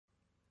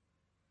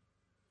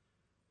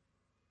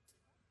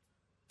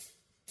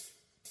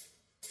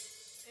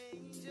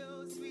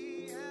angels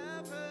we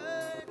have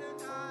heard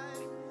and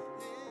high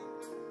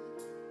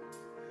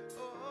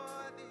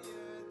o'er the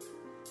earth,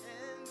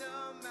 and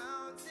the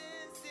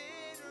mountains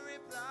did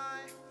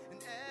reply, an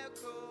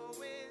echo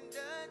in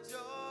the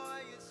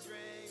joyous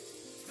strain.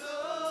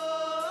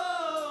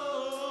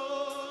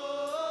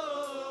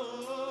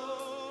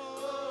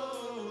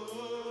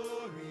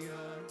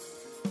 Gloria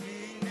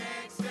in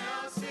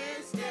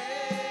excelsis Deo.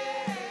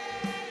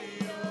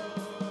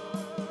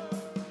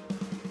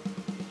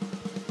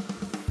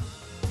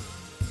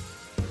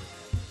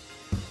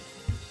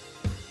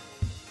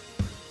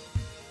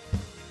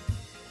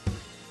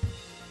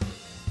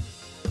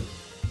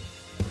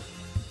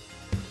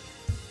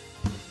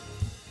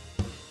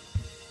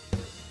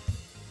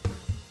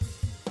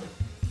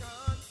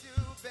 Come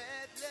to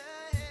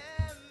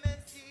Bethlehem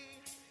and see,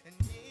 and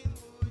in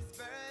whose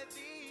birth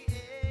the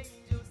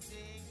angels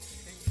sing.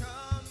 And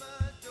come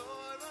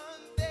adore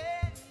on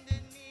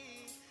bended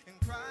knee, and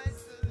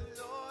Christ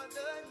the Lord,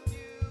 the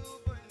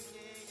newborn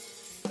King.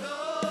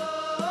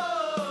 Gloria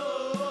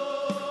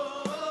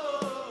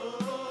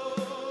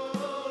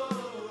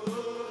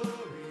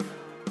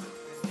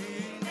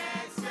in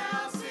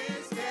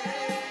excelsis Deo.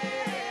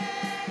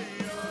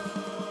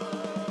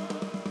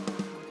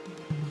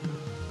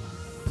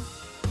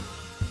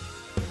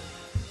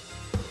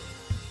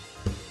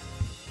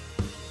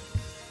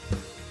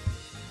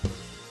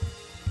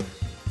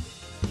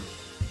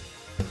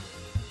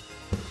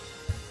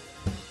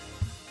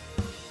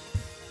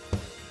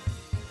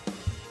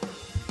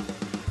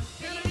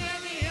 Can you hear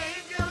the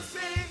angels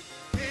sing?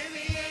 Hear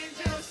the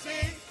angels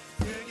sing,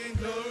 singing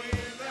glory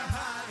in the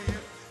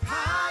highest,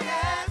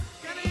 highest.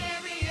 Can you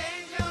hear the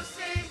angels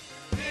sing?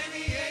 Hear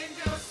the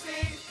angels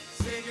sing,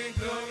 singing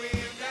glory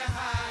in the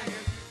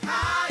highest,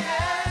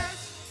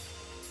 highest,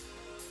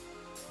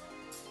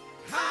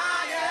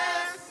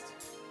 highest.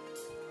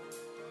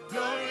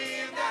 Glory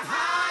in the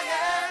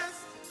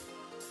highest,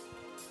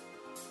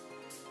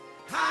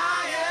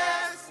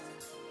 highest.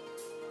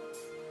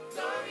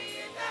 Glory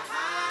in the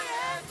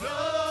highest.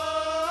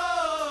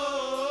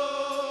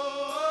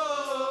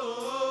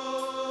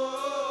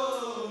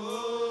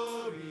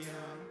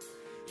 Gloria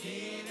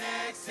in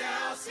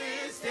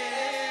excelsis Deo.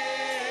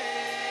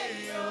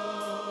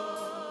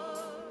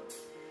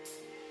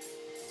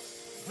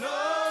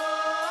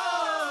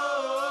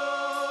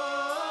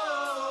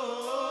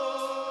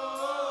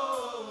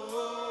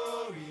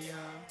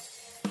 Gloria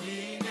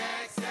in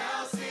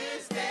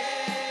excelsis Deo.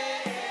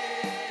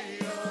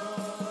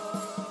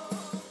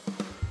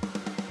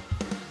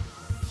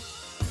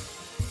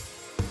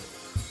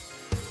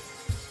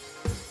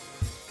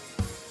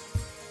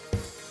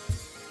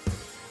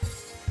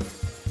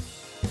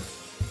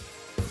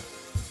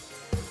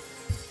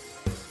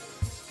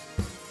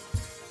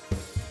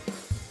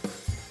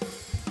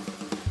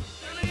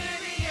 Can you hear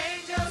the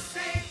angels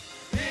sing?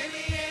 Hear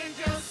the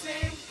angels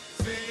sing,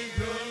 singing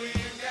glory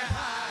in the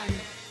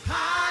highest,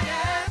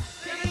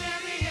 highest. Can you hear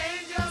the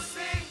angels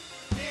sing?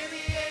 Hear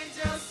the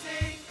angels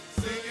sing,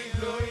 singing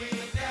glory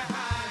in the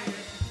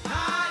highest,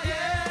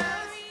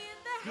 highest.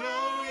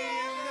 Glory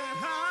in the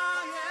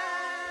highest.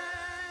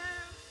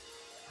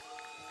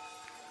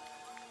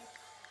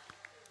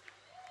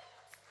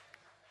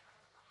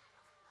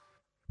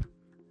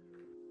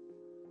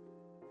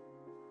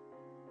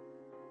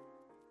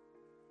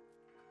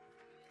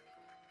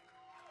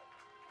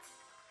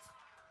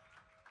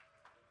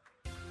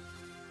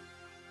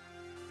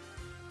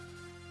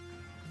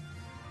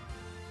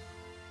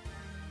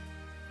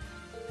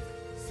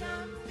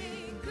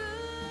 Something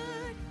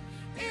good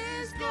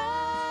is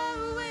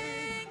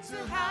going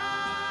to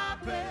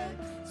happen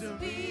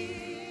to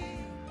me.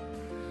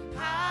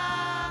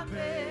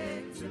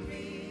 Happen to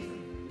me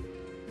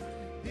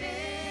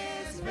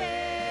this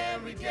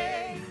very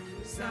day.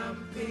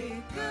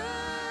 Something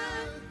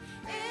good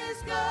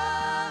is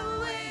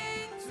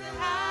going to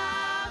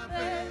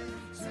happen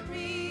to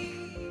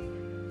me.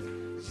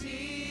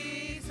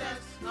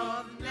 Jesus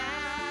of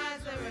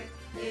Nazareth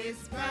is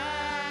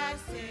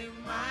passing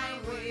my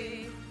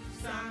way.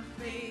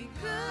 Something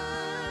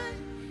good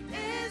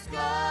is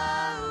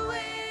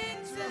going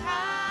to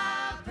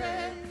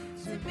happen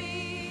to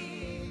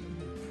me.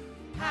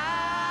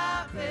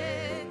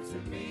 Happen to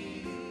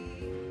me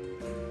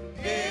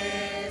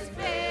this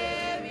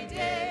very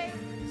day.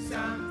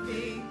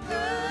 Something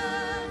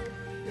good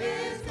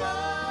is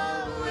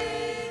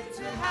going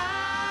to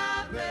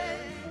happen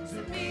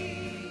to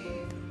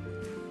me.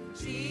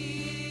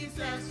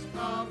 Jesus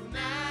of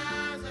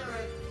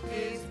Nazareth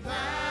is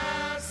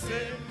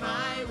passing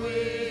my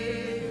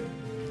way.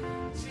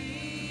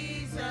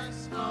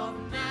 Jesus of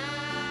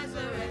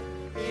Nazareth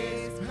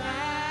is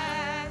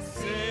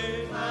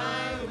passing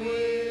my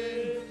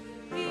way.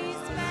 He's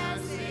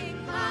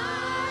passing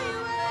my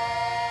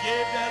way.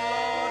 Give the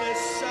Lord a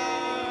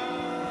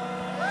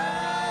shout.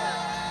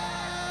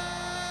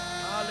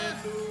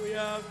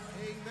 Hallelujah.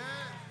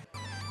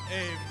 Amen.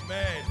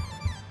 Amen.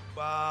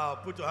 Wow.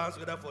 Put your hands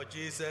together for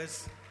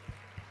Jesus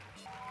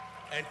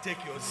and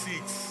take your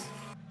seats.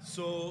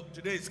 So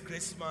today is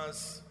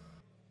Christmas.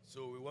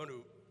 So we want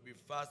to be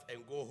fast and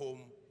go home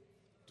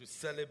to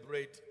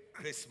celebrate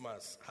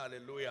Christmas.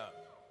 Hallelujah.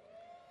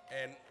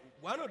 And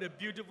one of the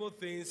beautiful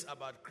things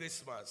about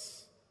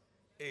Christmas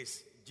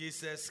is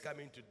Jesus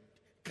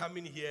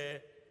coming here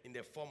in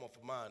the form of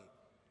man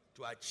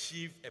to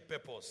achieve a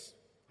purpose.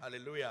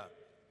 Hallelujah.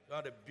 One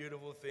of the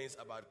beautiful things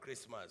about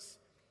Christmas.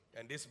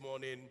 And this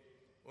morning,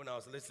 when I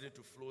was listening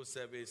to Flow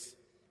service,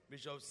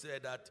 Bishop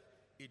said that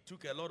it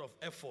took a lot of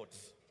effort,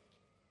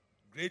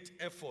 great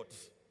effort,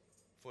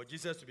 for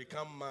Jesus to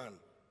become man.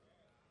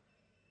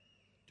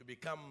 To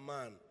become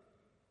man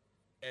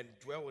and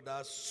dwell with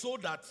us so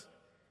that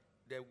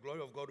the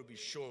glory of God will be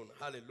shown.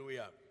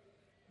 Hallelujah.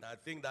 And I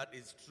think that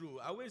is true.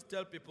 I always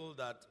tell people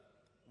that,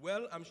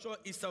 well, I'm sure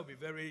Easter will be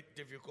very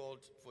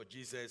difficult for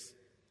Jesus,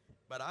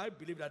 but I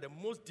believe that the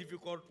most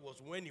difficult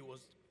was when he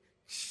was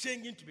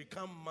changing to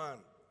become man.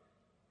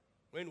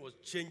 When he was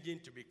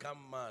changing to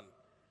become man.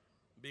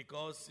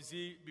 Because, you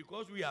see,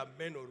 because we are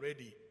men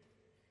already,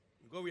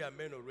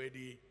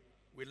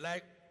 we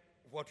like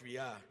what we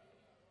are.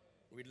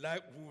 We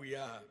like who we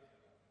are.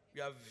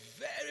 We are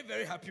very,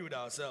 very happy with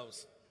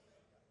ourselves.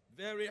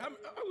 How are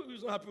you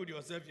so happy with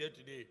yourself here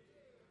today?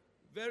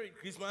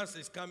 Christmas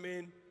is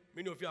coming.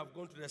 Many of you have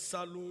gone to the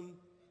salon.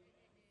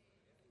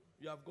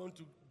 You have gone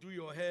to do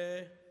your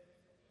hair.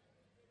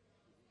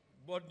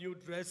 Bought new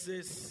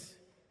dresses.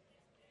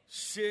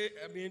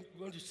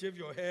 Going to shave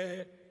your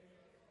hair.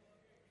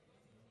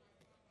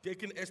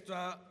 Taking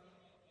extra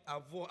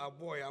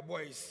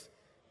boys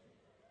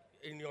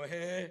in your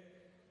hair.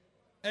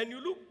 And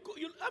you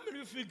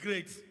feel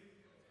great.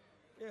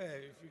 Yeah,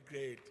 you feel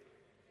great.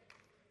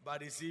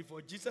 But you see, for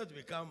Jesus to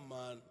become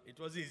man, it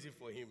wasn't easy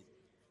for him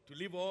to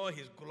leave all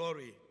his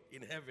glory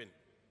in heaven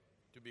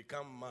to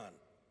become man.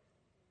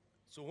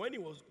 So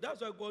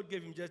that's why God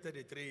gave him just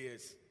 33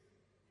 years.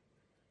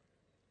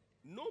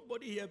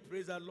 Nobody here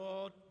praise the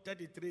Lord,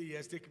 33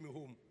 years, take me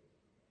home.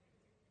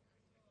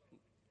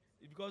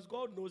 Because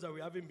God knows that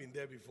we haven't been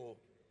there before.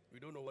 We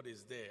don't know what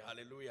is there.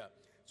 Hallelujah.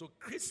 So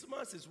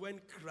Christmas is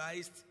when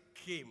Christ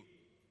came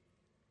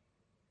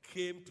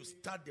to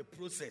start the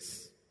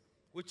process,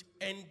 which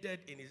ended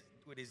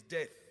with his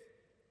death.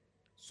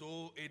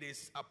 So it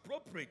is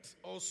appropriate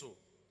also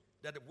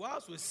that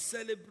whilst we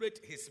celebrate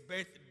his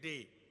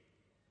birthday,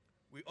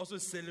 we also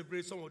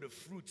celebrate some of the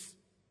fruits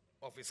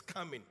of his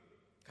coming.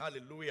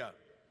 Hallelujah.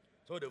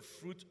 So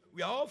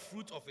we are all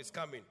fruit of his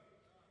coming.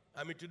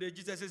 Today,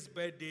 Jesus'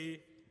 birthday,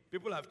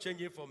 people have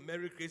changed it from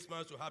Merry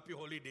Christmas to Happy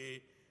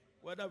Holiday.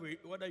 Whether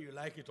you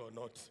like it or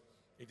not,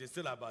 it is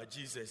still about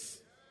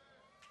Jesus.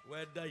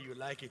 Whether you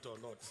like it or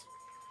not.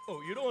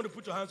 Oh, you don't want to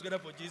put your hands together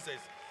for Jesus.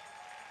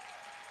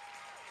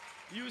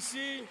 You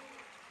see,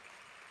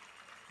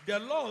 the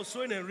law of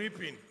sowing and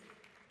reaping.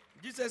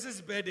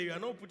 Jesus' birthday, you are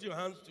not putting your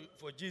hands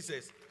for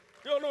Jesus.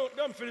 No,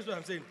 don't finish what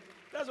I'm saying.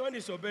 That's when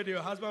it's your birthday,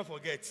 your husband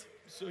forgets.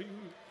 So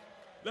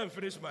let me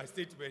finish my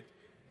statement.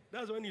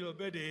 That's when it's your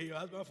birthday, your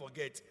husband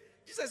forgets.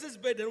 Jesus'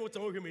 birthday, what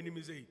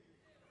I'm saying.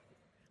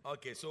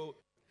 Okay, so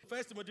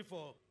 1 Timothy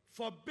 4,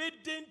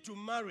 forbidding to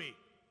marry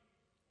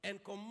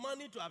and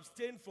commanding to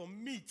abstain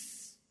from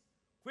meats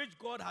which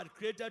God had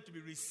created to be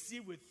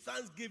received with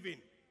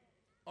thanksgiving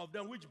of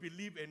them which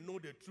believe and know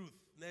the truth.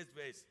 Next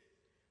verse.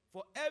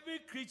 For every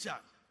creature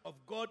of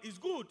God is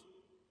good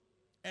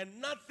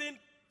and nothing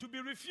to be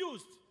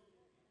refused.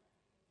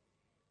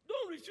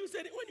 Don't refuse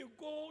anything. When you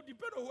go,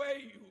 depending on where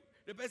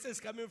the person is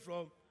coming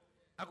from,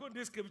 according to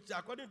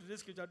this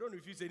scripture, don't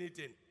refuse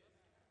anything.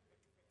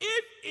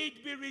 If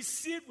it be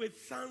received with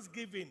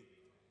thanksgiving,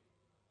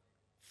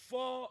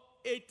 for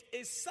it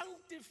is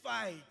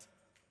sanctified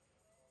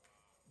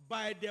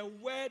by the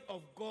word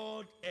of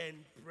God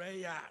and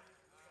prayer.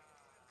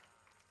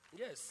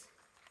 Yes.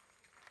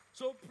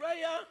 So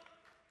prayer,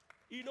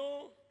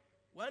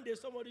 one day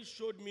somebody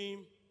showed me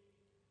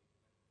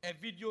a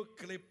video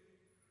clip.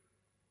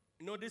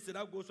 This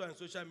that goes on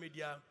social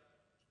media.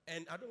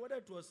 And I don't know whether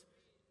it was,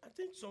 I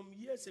think some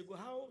years ago,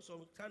 how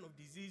some kind of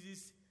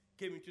diseases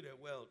came into the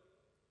world.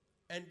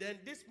 And then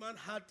this man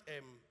had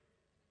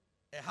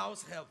a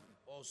house help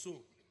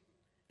also.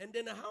 And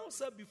then the house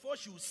help, before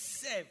she would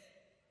serve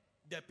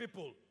the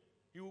people,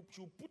 she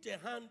would put a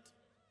hand.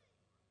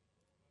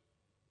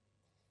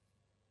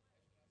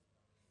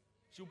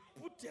 She would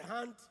put a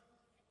hand.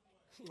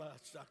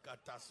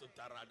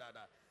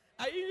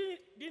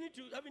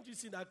 Haven't you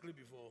seen that clip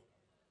before?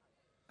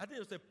 I think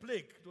it was a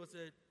plague. It was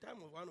a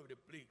time of one of the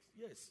plagues.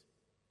 Yes.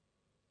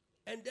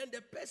 And then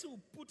the person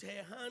would put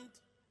her hand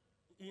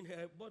in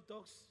her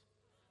buttocks,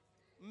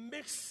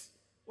 mix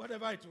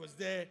whatever it was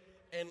there,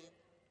 and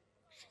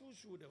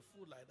chew the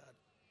food like that.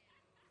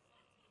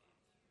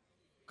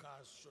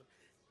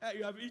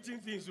 You have eaten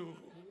things. Oh.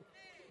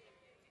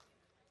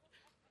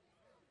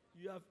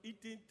 You have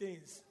eaten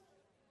things.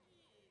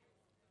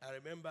 I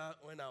remember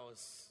when I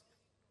was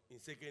in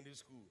secondary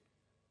school,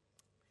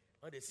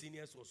 one of the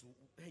seniors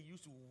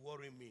used to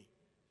worry me.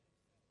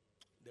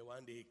 The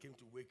one day he came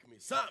to wake me.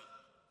 Sam,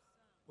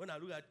 when I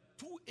look at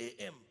 2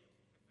 a.m.,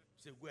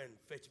 he said, go and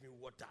fetch me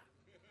water.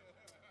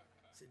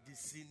 I said, this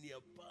senior,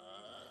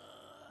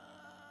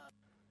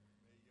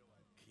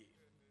 okay.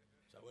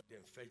 So I went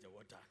and fetched the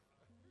water.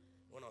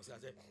 When I was there, I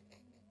said,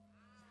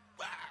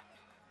 "Wow."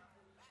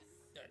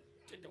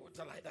 Take the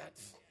water like that.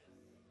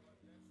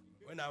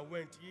 When I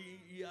went,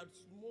 he had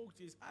smoked,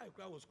 his eye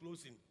crowd was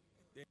closing.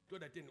 They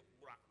told the thing,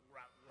 rah,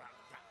 rah, rah,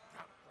 rah,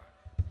 rah,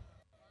 rah.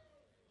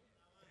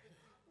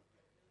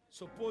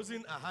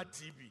 Supposing I had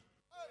TB,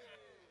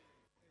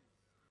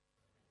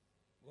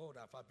 what would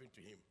have happened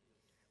to him?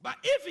 But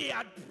if he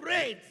had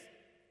prayed,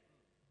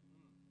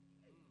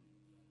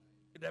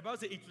 the Bible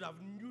says it would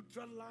have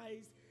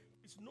neutralized.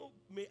 It's no,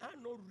 may I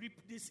not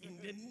reap this in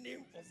the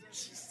name of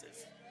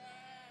Jesus.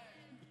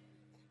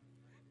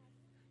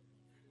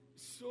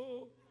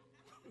 So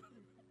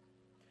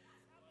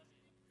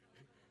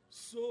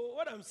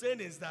what I'm saying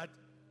is that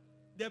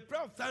the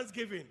prayer of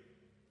thanksgiving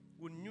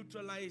will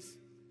neutralize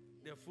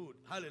the food.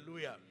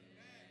 Hallelujah.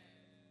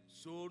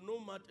 So no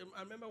matter,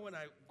 I remember when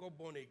I got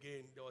born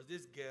again, there was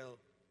this girl,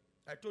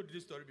 I told you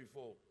this story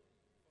before,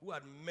 who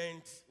had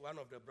meant one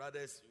of the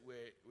brothers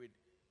with,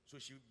 so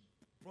she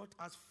brought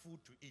us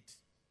food to eat.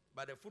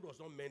 But the food was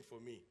not meant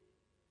for me.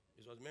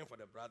 It was meant for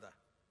the brother.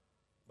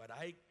 But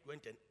I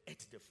went and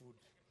ate the food.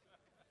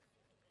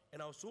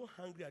 And I was so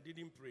hungry, I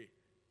didn't pray.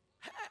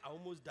 I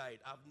almost died.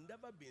 I've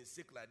never been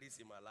sick like this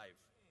in my life.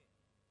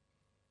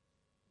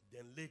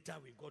 Then later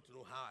we got to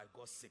know how I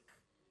got sick.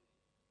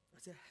 I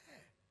said,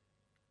 hey.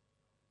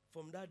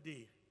 From that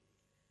day,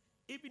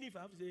 even if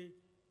I have to say,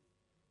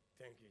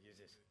 thank you,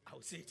 Jesus,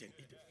 I'll say it and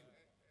eat the food.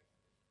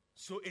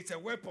 So it's a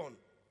weapon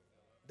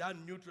that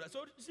neutralizes. So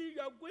see,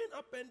 you are going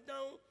up and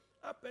down,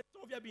 up and down.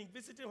 Some of you have been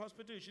visiting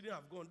hospital, you shouldn't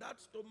have gone.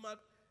 That stomach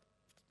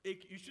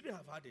ache, you shouldn't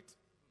have had it.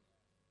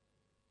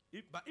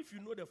 But if you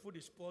know the food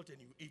is spoiled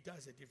and you eat,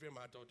 that's a different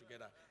matter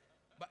altogether.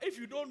 But if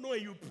you don't know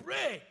and you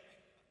pray,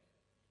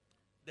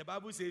 the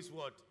Bible says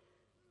what?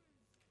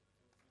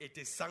 It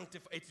is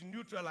sanctified, it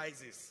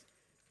neutralizes.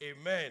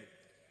 Amen.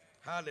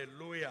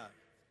 Hallelujah.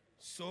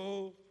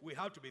 So we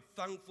have to be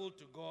thankful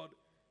to God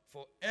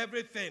for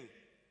everything.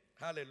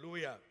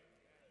 Hallelujah.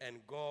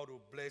 And God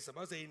will bless. The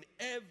Bible says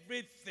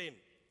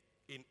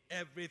in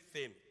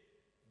everything,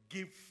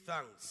 give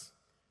thanks.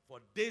 For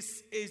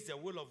this is the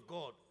will of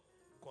God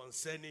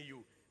concerning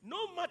you.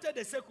 No matter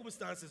the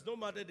circumstances, no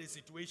matter the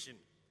situation,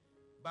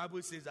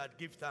 Bible says that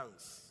give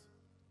thanks.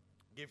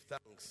 Give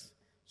thanks.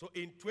 So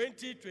in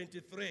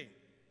 2023,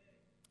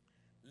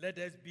 let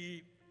us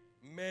be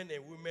men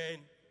and women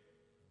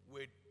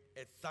with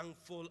a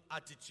thankful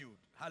attitude.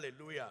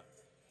 Hallelujah.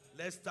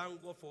 Let's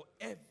thank God for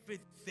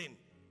everything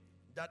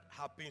that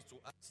happens to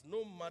us,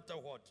 no matter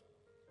what.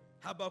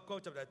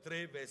 Habakkuk chapter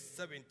 3, verse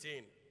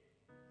 17.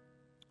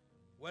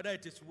 Whether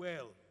it is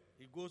well,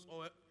 he goes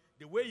over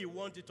the way you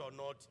want it or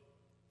not,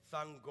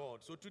 thank God.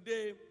 So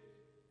today,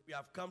 we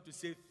have come to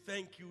say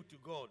thank you to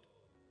God.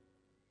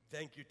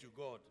 Thank you to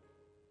God.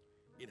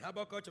 In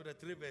Habakkuk chapter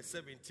 3, verse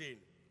 17,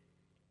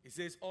 it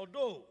says,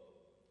 although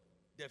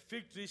the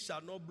fig tree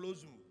shall not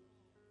blossom,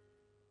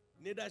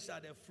 neither shall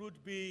the fruit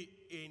be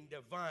in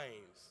the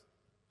vines,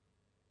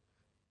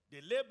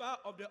 the labor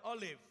of the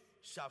olive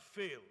shall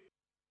fail,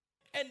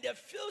 and the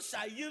field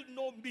shall yield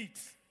no meat.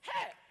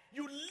 Hey,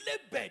 you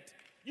labored,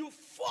 you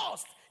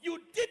forced, you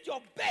did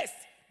your best,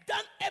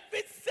 done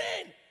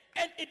everything,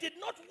 and it did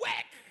not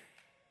work.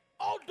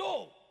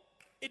 Although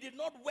it did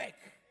not work,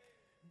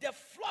 the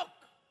flock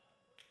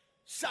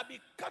shall be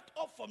cut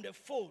off from the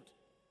fold,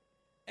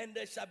 and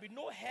there shall be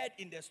no head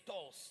in the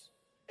stalls.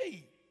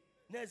 Hey,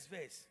 next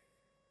verse.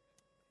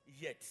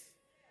 Yet.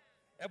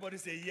 Everybody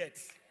say yet.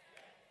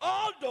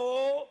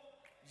 Although,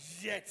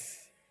 yet.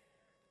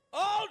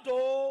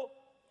 Although,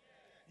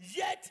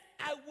 yet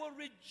I will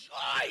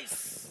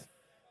rejoice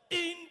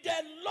in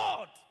the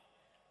Lord.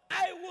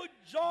 I will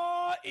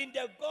joy in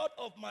the God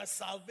of my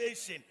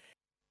salvation.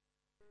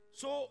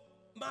 So,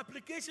 my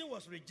application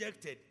was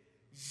rejected.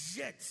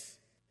 Yet,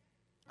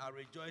 I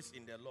rejoice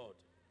in the Lord.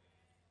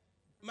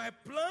 My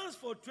plans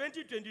for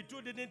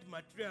 2022 didn't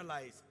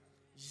materialize.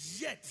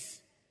 Yet,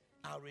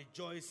 I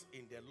rejoice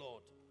in the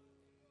Lord.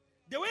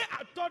 The way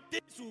I thought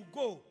things would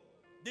go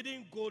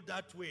didn't go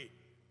that way.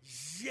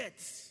 Yet,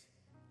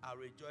 I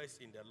rejoice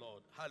in the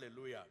Lord.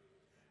 Hallelujah.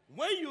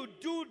 When you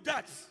do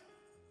that,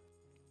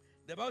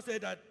 the Bible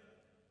said that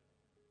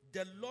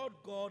the Lord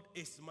God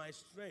is my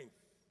strength.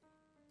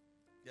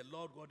 The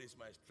Lord God is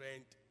my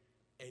strength,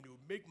 and He will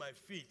make my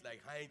feet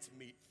like hinds'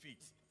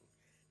 feet,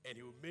 and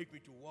He will make me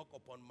to walk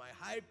upon my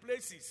high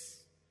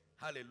places.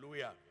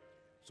 Hallelujah.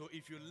 So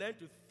if you learn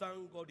to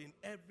thank God in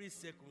every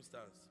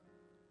circumstance,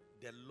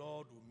 the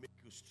Lord will make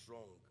you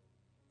strong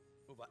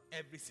over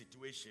every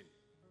situation,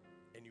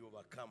 and you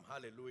overcome.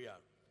 Hallelujah.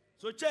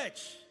 So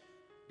church,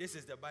 this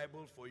is the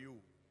Bible for you,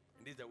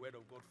 and this is the word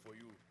of God for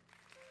you.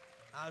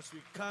 As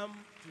we come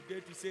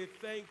today to say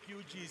thank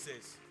you,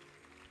 Jesus,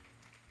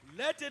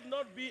 let it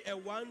not be a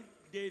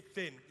one-day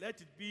thing. Let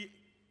it be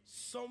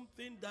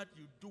something that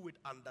you do with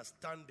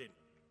understanding.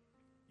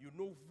 You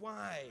know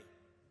why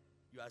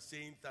you are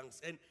saying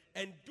thanks,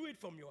 and do it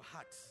from your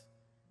heart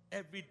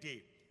every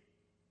day.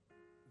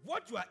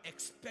 What you are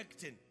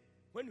expecting,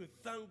 when you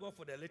thank God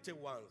for the little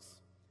ones,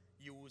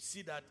 you will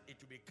see that it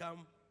will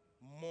become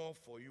more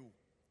for you,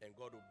 and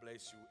God will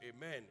bless you.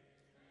 Amen.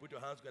 Put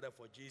your hands together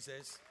for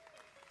Jesus.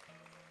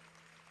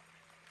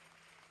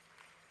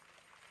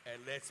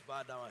 And let's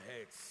bow down our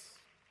heads.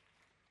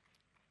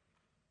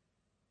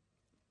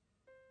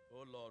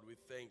 Oh Lord, we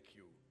thank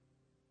you.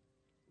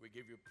 We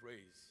give you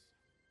praise.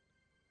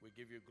 We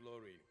give you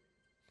glory.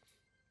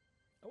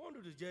 I want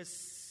you to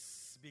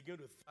just begin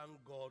to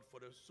thank God for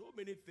the so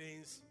many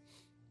things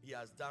He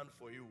has done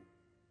for you.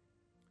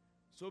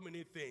 So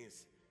many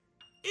things.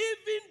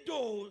 Even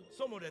though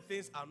some of the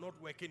things are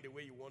not working the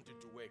way you want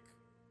it to work.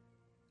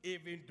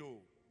 Even though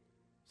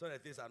some of the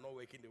things are not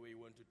working the way you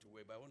want it to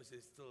work. But I want to say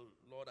still,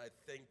 Lord, I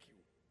thank you.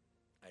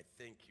 I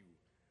thank you.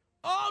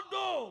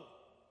 Although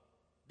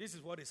this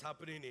is what is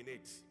happening in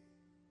it,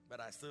 but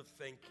I still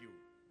thank you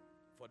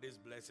for this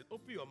blessing.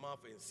 Open your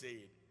mouth and say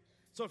it.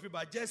 Some of you,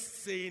 by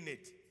just saying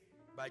it,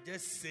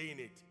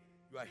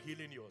 you are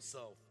healing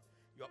yourself.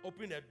 You are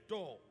opening a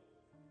door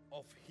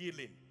of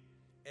healing,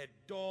 a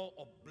door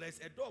of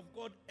blessing, a door of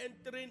God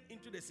entering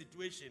into the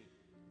situation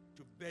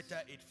to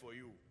better it for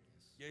you.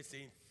 Just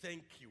saying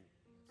thank you.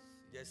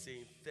 Just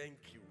saying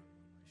thank you.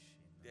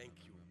 Thank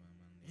you.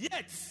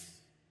 Yet,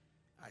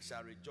 I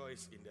shall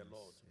rejoice in the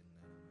Lord.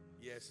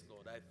 Yes,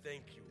 Lord, I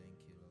thank you.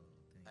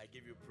 I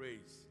give you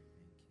praise.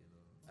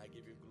 I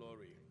give you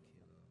glory.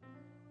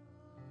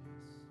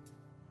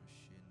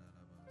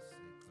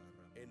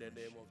 In the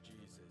name of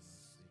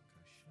Jesus.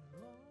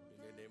 In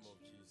the name of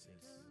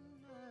Jesus.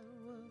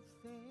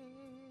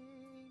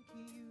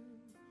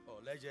 Oh,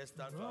 let's just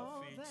stand to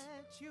our feet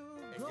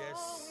and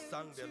just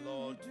thank the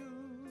Lord.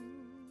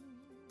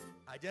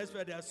 I just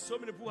feel there are so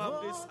many people who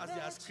have this as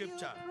their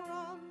scripture.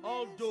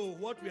 Although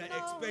what we are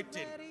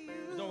expecting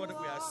is not what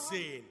we are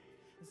saying.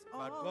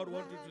 But God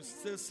wanted to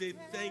still say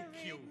thank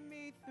you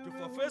to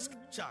fulfill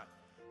scripture.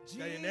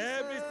 That in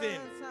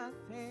everything,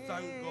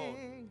 thank God.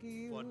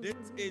 For this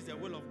is the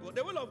will of God.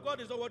 The will of God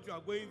is not what you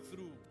are going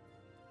through.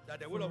 That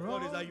the will of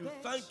God is that you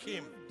thank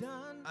Him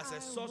as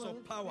a source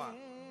of power,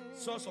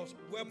 source of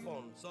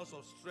weapon, source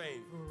of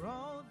strength.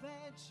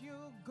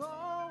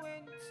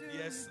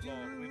 Yes,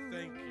 Lord, we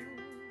thank you.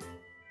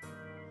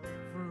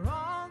 For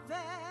all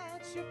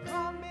that you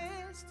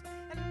promised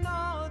and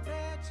all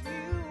that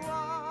you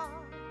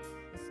are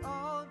is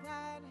all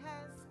that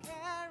has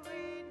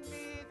carried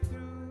me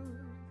through.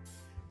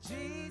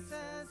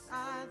 Jesus,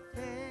 I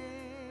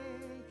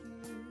thank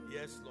you.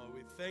 Yes, Lord,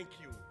 we thank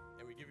you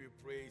and we give you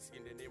praise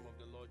in the name of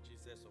the Lord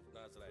Jesus of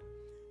Nazareth.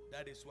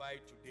 That is why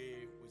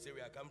today we say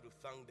we are come to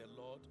thank the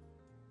Lord.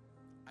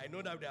 I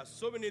know that there are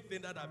so many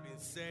things that have been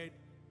said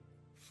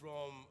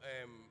from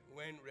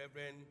when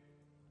Reverend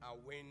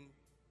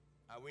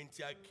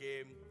Awintia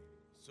came.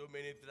 So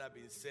many things have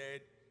been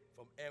said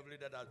from every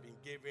that has been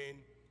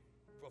given.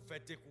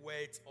 Prophetic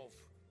words of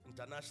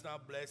international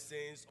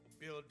blessings, of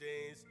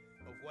buildings,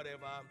 of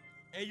whatever.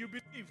 And you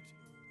believed.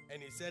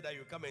 And he said that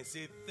you come and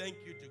say thank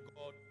you to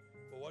God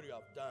for what you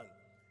have done.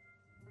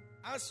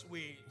 As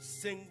we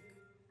sing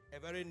a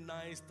very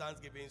nice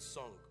Thanksgiving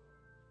song,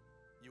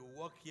 you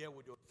walk here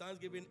with your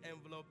Thanksgiving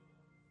envelope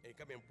and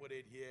come and put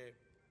it here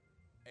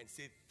and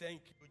say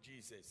thank you,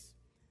 Jesus.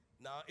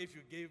 Now, if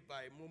you gave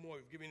by Momo,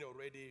 you've given it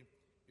already,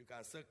 you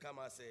can still come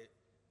as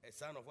a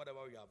sign of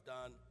whatever you have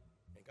done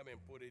and come and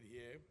put it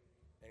here,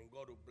 and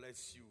God will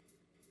bless you.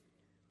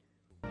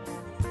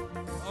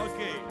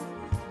 Okay.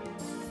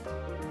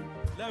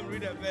 Let me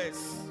read a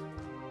verse.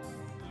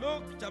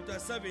 Luke chapter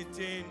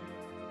 17.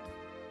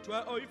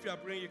 12, or if you are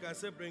praying, you can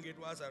still bring it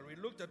whilst I read.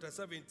 Luke chapter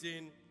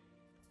 17,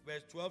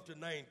 verse 12 to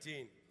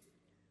 19.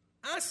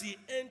 As he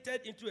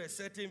entered into a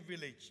certain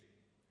village,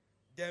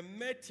 there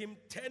met him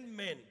 10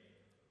 men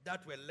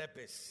that were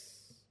lepers,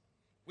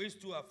 which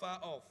stood afar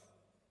off.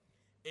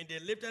 And they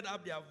lifted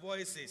up their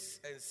voices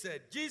and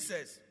said,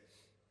 Jesus,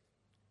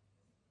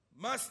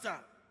 Master,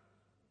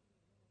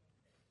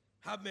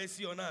 have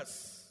mercy on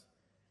us.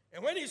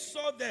 And when he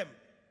saw them,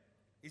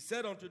 he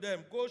said unto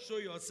them, Go show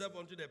yourself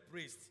unto the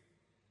priest.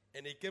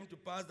 And it came to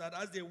pass that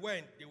as they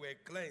went, they were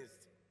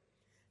cleansed.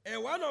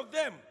 And one of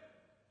them,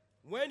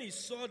 when he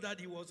saw that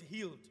he was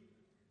healed,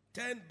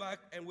 turned back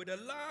and with a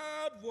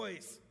loud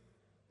voice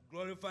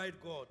glorified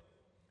God,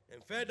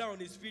 and fell down on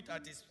his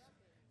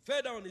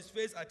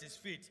face at his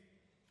feet,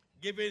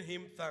 giving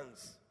him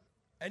thanks.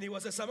 And he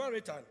was a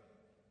Samaritan.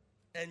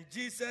 And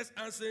Jesus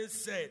answering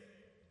said,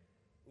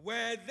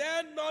 Were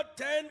there not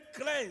 10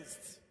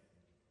 cleansed?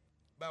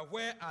 But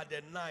where are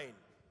the 9?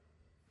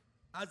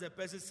 As the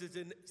person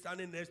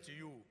standing next to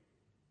you,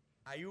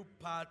 are you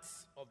part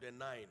of the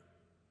 9?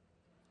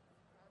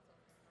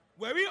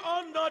 Were we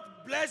all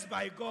not blessed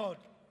by God?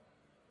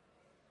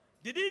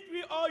 Didn't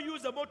we all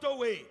use the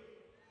motorway?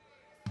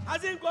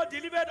 Hasn't God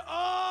delivered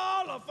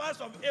all of us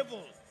from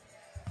evil?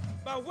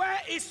 But where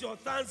is your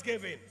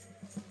thanksgiving?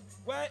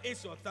 Where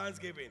is your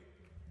thanksgiving?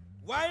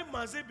 Why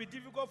must it be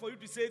difficult for you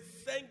to say,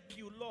 thank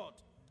you, Lord?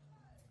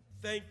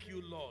 Thank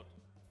you, Lord.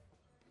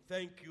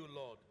 Thank you,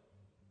 Lord.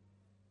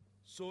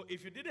 So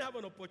if you didn't have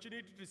an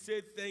opportunity to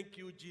say thank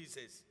you,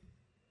 Jesus,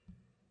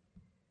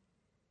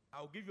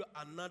 I'll give you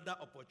another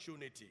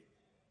opportunity.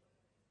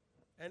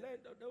 And then,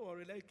 don't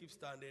worry, let's keep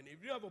standing.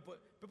 If you have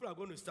people are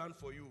going to stand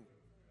for you.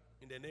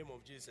 in the name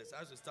of Jesus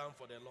as we stand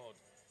for the Lord.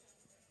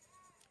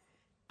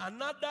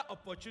 Another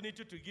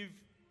opportunity to give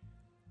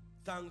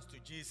thanks to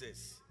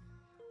Jesus.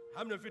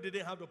 How many of you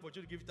didn't have the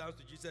opportunity to give thanks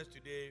to Jesus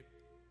today?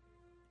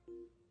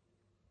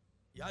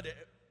 You had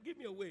give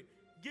me a way.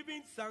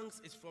 Giving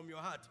thanks is from your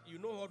heart. You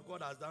know what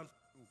God has done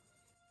for you.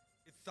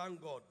 It's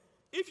thank God.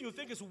 If you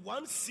think it's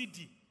one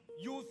city,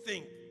 you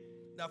think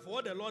that for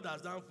what the Lord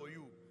has done for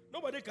you,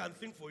 nobody can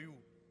think for you.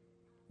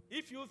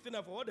 If you think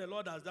that for what the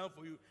Lord has done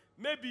for you,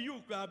 maybe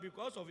you cry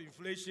because of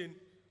inflation,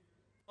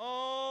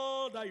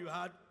 all that you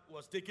had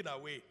was taken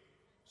away.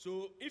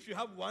 So if you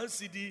have one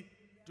city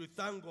to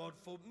thank God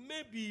for,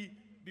 maybe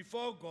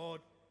before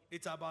God,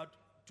 it's about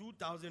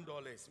 $2,000.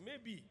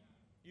 Maybe.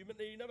 You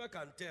never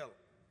can tell.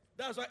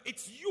 That's why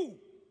it's you.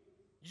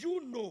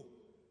 You know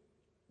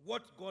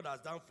what God has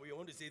done for you. I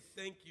want to say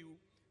thank you,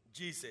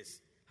 Jesus.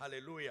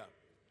 Hallelujah.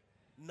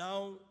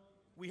 Now,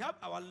 we have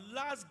our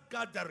last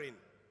gathering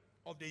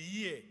of the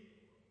year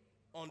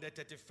on the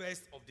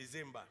 31st of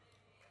December.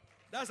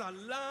 That's our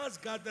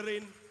last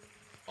gathering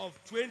of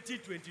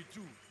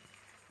 2022.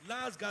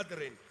 Last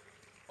gathering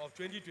of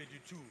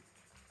 2022.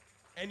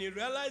 And you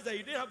realize that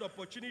you didn't have the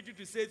opportunity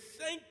to say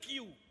thank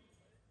you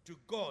to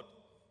God.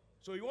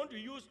 So you want to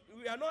use,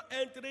 we are not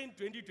entering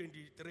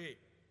 2023.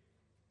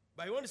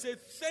 But you want to say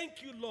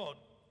thank you, Lord,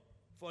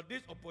 for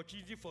this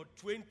opportunity for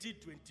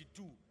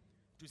 2022.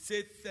 To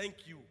say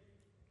thank you.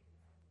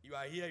 You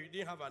are here, you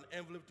didn't have an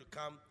envelope to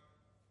come.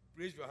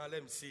 Raise your hand,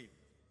 let me see.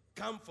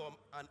 Come from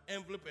an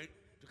envelope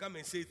to come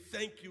and say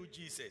thank you,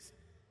 Jesus.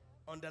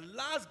 On the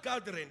last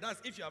gathering, that's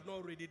if you have not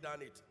already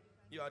done it.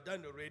 You are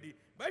done already.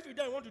 But if you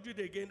don't want to do it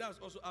again, that's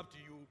also up to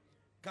you.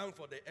 Come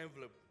for the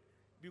envelope.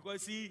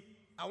 Because see,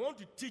 I want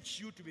to teach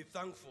you to be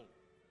thankful.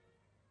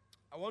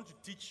 I want to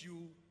teach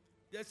you,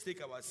 let's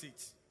take our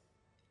seats.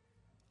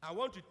 I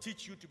want to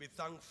teach you to be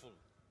thankful.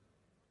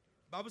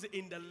 Bible says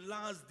in the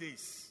last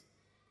days.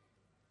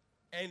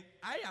 And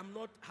I am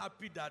not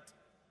happy that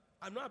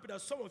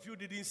some of you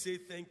didn't say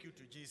thank you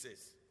to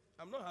Jesus.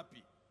 I'm not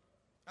happy.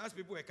 As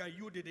people were coming,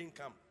 you didn't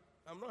come.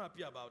 I'm not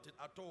happy about it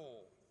at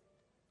all.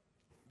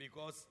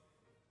 Because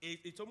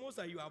it's almost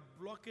like you are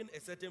blocking a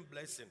certain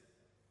blessing.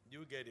 Do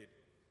you get it?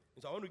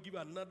 So I want to give you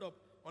another,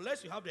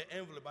 unless you have the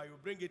envelope, but you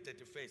bring it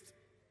 31st.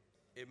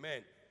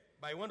 Amen.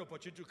 By one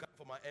opportunity to come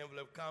for my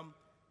envelope, come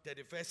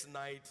 31st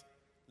night,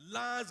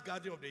 last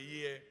gathering of the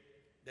year,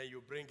 then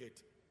you bring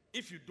it.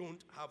 If you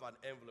don't have an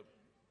envelope.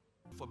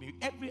 For me,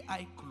 every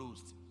eye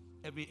closed,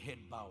 every head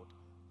bowed.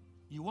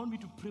 You want me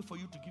to pray for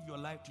you to give your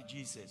life to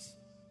Jesus,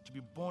 to be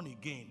born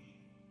again.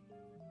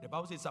 The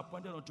Bible says it's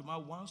appointed unto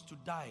man once to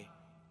die,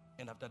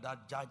 and after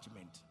that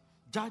judgment.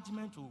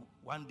 Judgment will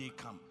one day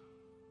come.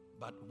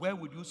 But where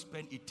would you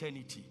spend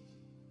eternity?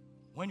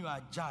 When you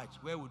are judged,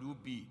 where would you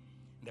be?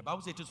 And the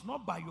Bible says it's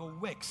not by your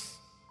works,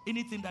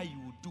 anything that you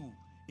will do,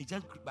 it's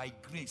just by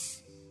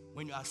grace.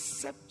 When you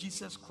accept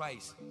Jesus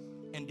Christ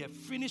and the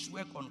finished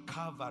work on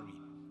Calvary,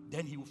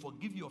 then he will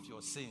forgive you of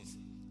your sins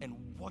and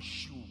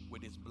wash you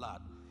with his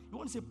blood. You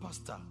want to say,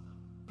 Pastor,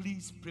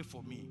 please pray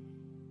for me.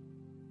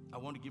 I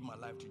want to give my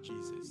life to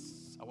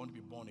Jesus. I want to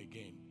be born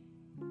again.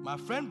 My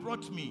friend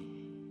brought me.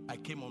 I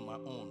came on my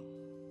own.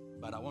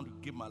 But I want to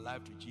give my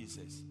life to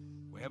Jesus.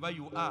 Wherever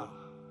you are,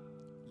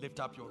 lift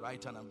up your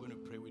right hand. I'm going to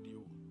pray with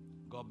you.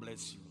 God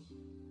bless you.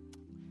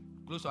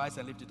 Close your eyes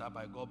and lift it up.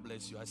 God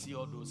bless you. I see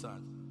all those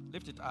hands.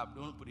 Lift it up.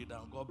 Don't put it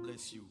down. God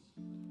bless you.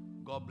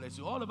 God bless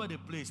you. All over the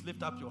place,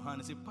 lift up your hand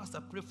and say,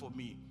 Pastor, pray for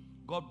me.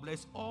 God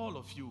bless all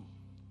of you.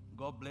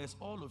 God bless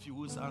all of you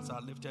whose hands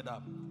are lifted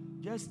up.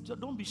 Just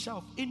don't be shy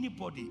of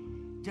anybody.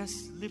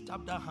 Just lift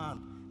up that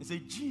hand and say,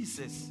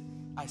 Jesus,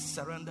 I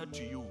surrender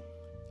to you.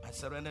 I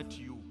surrender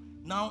to you.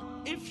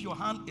 Now, if your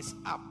hand is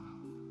up,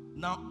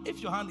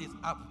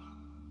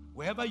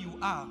 wherever you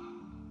are,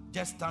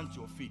 just stand to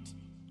your feet.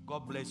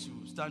 God bless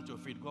you. Stand to your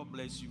feet. God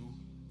bless you.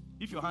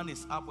 If your hand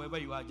is up, wherever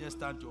you are, just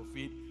stand to your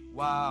feet.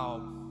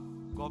 Wow.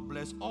 God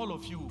bless all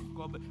of you.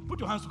 Put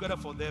your hands together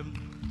for them.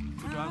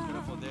 Put your hands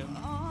together for them.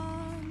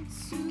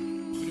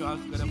 Put your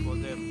hands together for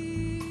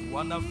them.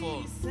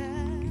 Wonderful.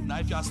 Now,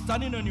 if you are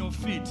standing on your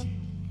feet,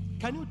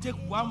 can you take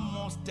one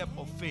more step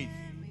of faith?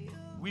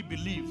 We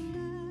believe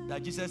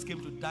that Jesus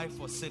came to die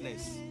for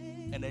sinners.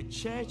 And a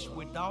church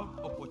without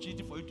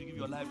opportunity for you to give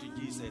your life to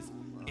Jesus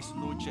is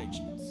no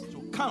church.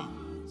 So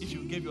come if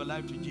you give your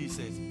life to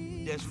Jesus.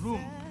 There's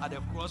room at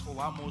the cross for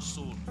one more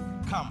soul.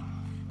 Come.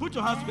 Put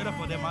your hands together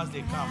for them as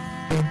they come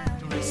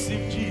to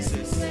receive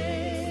Jesus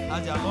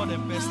as their Lord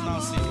and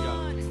personal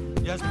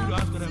Savior. Just put your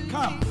hands together.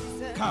 Come.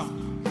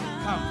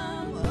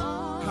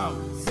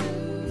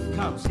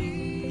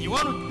 You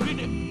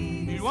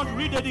want to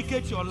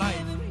rededicate your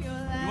life.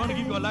 You want to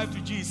give your life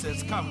to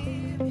Jesus.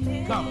 Come.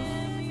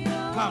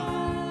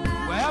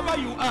 Wherever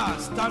you are,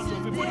 stand to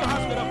put your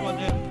hands together for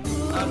them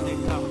as they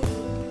come.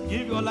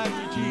 Give your life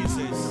to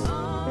Jesus.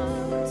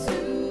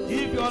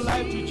 Give your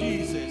life to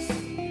Jesus.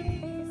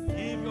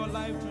 Give your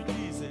life to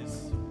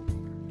Jesus.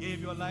 Give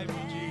your life to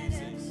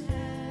Jesus.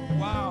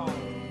 Wow.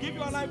 Give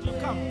your life to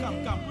come.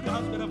 Put your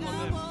hands together for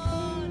them.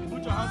 Put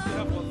Put your hands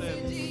together for them.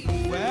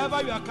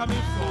 Wherever you are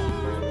coming from,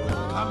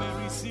 come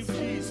and receive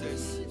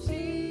Jesus.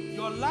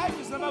 Your life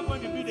is never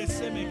going to be the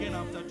same again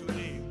after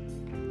today.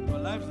 Your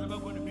life is never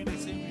going to be the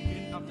same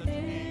again after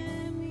today.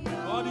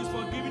 God is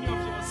forgiving you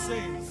of your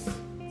sins.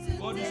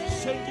 God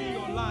is changing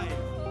your life.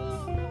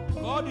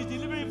 God is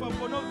delivering you from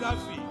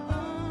pornography,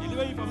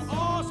 delivering you from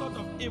all sorts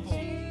of evil.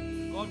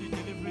 God is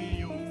delivering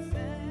you.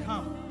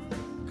 Come.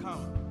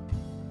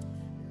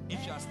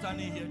 If you are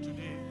standing here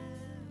today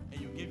and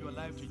you give your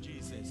life to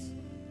Jesus,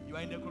 you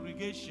are in the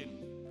congregation,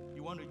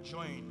 you want to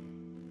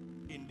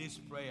join in this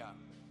prayer,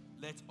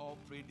 let's all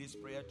pray this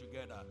prayer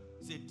together.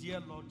 Say,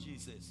 Dear Lord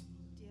Jesus,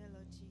 Dear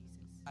Lord Jesus,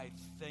 I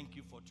thank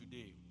you for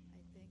today.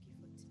 I thank you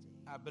for today.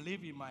 I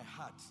believe in my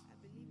heart. I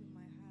believe in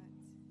my heart.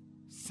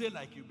 Say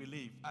like you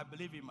believe. I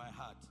believe in my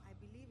heart I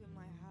believe in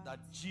my heart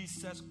that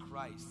Jesus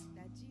Christ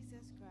that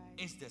Jesus Christ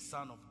is the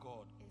Son of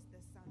God. is the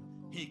Son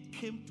of God. He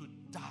came to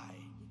die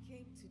He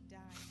came to die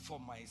for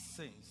my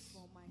sins.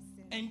 for my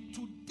sins. And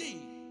today,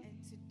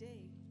 And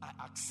today I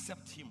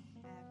accept him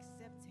I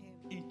accept him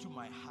into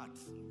my heart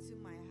into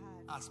my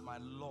heart as my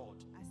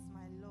Lord as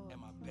my Lord and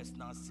my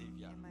personal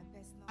Savior. and my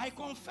personal I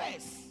Savior.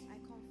 confess I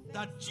confess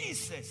that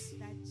Jesus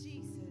that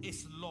Jesus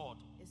is Lord.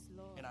 is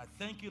Lord. And I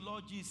thank you,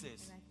 Lord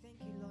Jesus, And I thank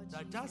you, Lord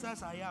that Jesus, just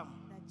as I am,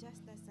 that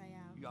just as I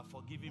am, you have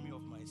forgiven me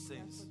of my you have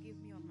sins.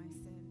 forgiven me of my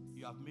sins.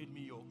 You have made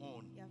me your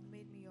own. You have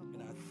made me your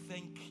And I own.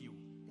 thank you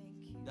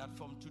Thank you that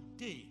from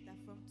today, that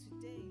from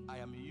today I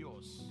am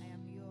yours I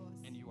am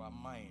yours and you are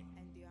mine.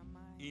 and you are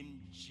mine. In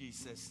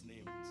Jesus'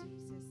 name. In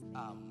Jesus' name.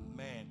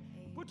 Amen.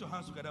 Put your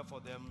hands together for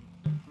them.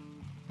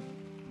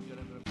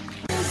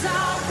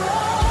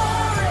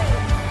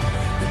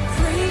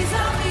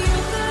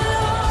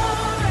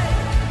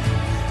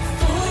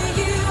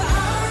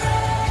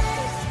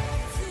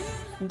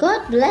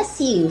 God bless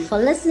you for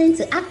listening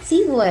to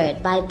Active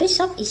Word by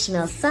Bishop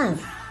Ishmael Sam.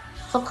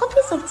 For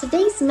copies of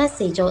today's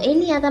message or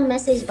any other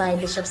message by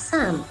Bishop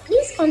Sam,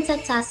 please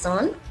contact us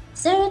on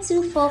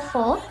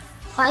 0244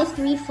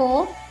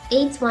 534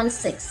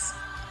 816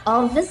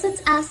 or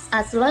visit us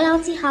at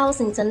Loyalty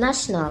House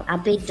International,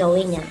 Abed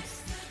Dawenya.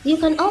 You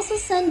can also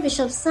send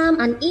Bishop Sam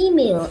an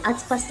email at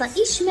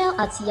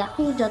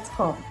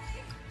pastorishmael@yahoo.com.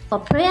 For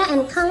prayer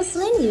and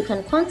counseling, you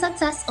can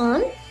contact us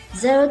on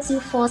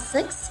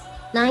 0246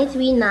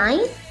 939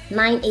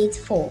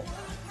 984.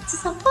 To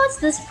support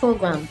this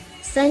program,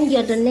 send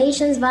your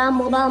donations via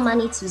mobile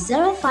money to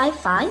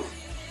 055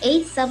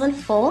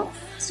 874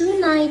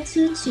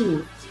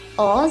 2922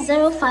 or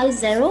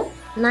 050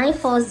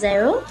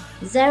 940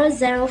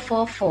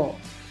 0044.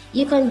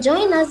 You can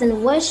join us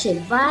in worship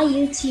via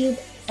YouTube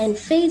and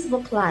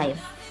Facebook Live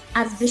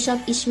at Bishop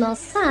Ishmael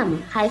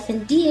Sam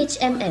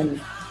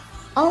 -DHMM.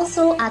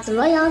 Also at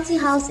Loyalty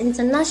House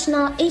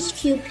International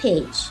HQ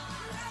page.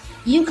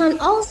 You can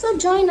also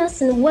join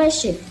us in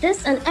worship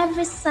this and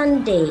every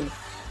Sunday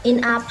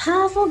in our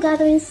powerful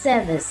gathering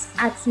service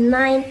at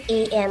 9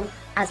 a.m.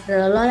 at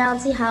the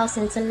Loyalty House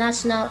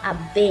International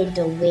Abed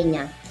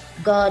Dawenya.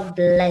 God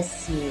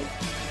bless you.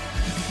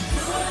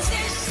 Yours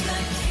is the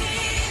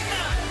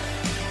kingdom.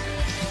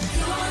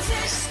 Yours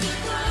is the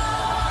glory.